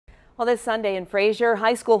Well, this Sunday in Fraser,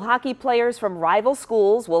 high school hockey players from rival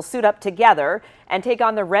schools will suit up together and take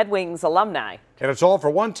on the Red Wings alumni. And it's all for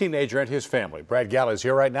one teenager and his family. Brad Galley is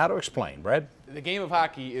here right now to explain. Brad? The game of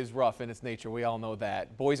hockey is rough in its nature. We all know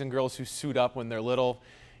that. Boys and girls who suit up when they're little,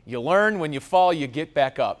 you learn when you fall, you get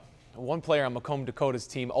back up. One player on Macomb Dakota's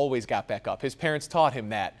team always got back up. His parents taught him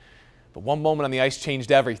that. But one moment on the ice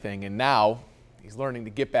changed everything, and now he's learning to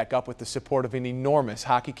get back up with the support of an enormous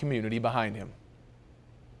hockey community behind him.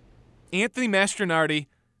 Anthony Mastronardi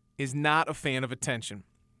is not a fan of attention.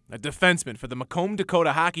 A defenseman for the Macomb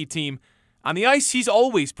Dakota hockey team, on the ice he's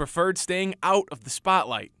always preferred staying out of the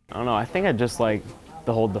spotlight. I don't know, I think I just like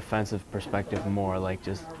the whole defensive perspective more, like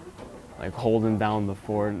just like holding down the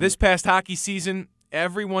fort. This past hockey season,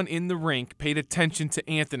 everyone in the rink paid attention to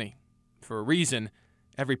Anthony for a reason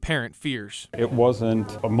every parent fears. It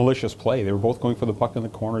wasn't a malicious play. They were both going for the puck in the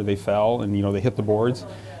corner. They fell and, they hit the boards.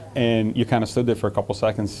 And you kind of stood there for a couple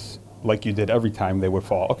seconds like you did every time they would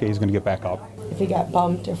fall. Okay, he's going to get back up. If he got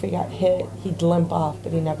bumped or if he got hit, he'd limp off,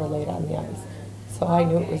 but he never laid on the ice. So I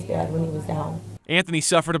knew it was bad when he was down. Anthony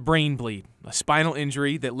suffered a brain bleed, a spinal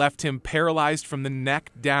injury that left him paralyzed from the neck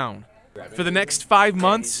down. For the next 5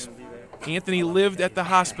 months, Anthony lived at the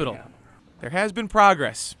hospital. There has been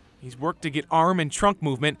progress. He's worked to get arm and trunk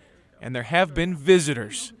movement, and there have been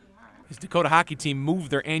visitors. His Dakota hockey team moved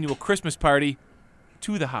their annual Christmas party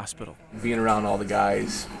to the hospital. Being around all the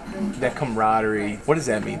guys, that camaraderie, what does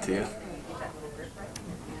that mean to you?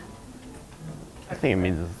 I think it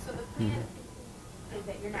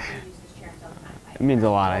means a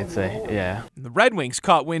lot, I'd say, yeah. The Red Wings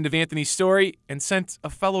caught wind of Anthony's story and sent a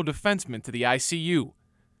fellow defenseman to the ICU,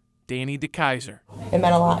 Danny DeKaiser. It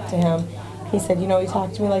meant a lot to him. He said, he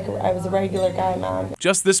talked to me like I was a regular guy, Mom.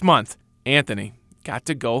 Just this month, Anthony got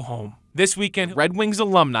to go home. This weekend, Red Wings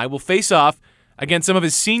alumni will face off against some of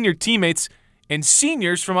his senior teammates and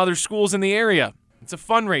seniors from other schools in the area. It's a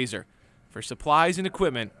fundraiser for supplies and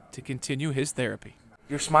equipment to continue his therapy.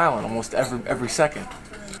 You're smiling almost every second.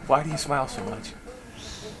 Why do you smile so much?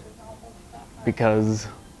 Because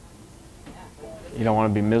you don't want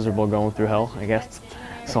to be miserable going through hell, I guess.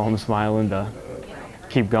 So I'm smiling to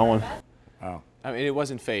keep going. Wow. I mean, it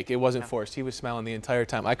wasn't fake. It wasn't forced. He was smiling the entire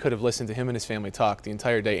time. I could have listened to him and his family talk the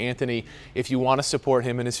entire day. Anthony, if you want to support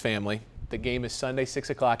him and his family, the game is Sunday, 6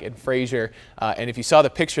 o'clock in Fraser. And if you saw the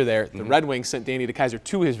picture there, the Red Wings sent Danny DeKaiser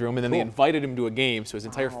to his room, and then they invited him to a game. So his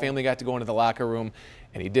entire family got to go into the locker room.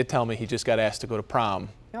 And he did tell me he just got asked to go to prom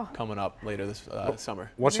coming up later this summer.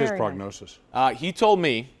 What's his prognosis? He told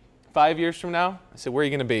me 5 years from now, I said, where are you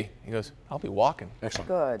going to be? He goes, I'll be walking. Excellent.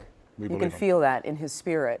 Good. We You believe can him. feel that in his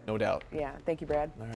spirit. No doubt. Yeah. Thank you, Brad.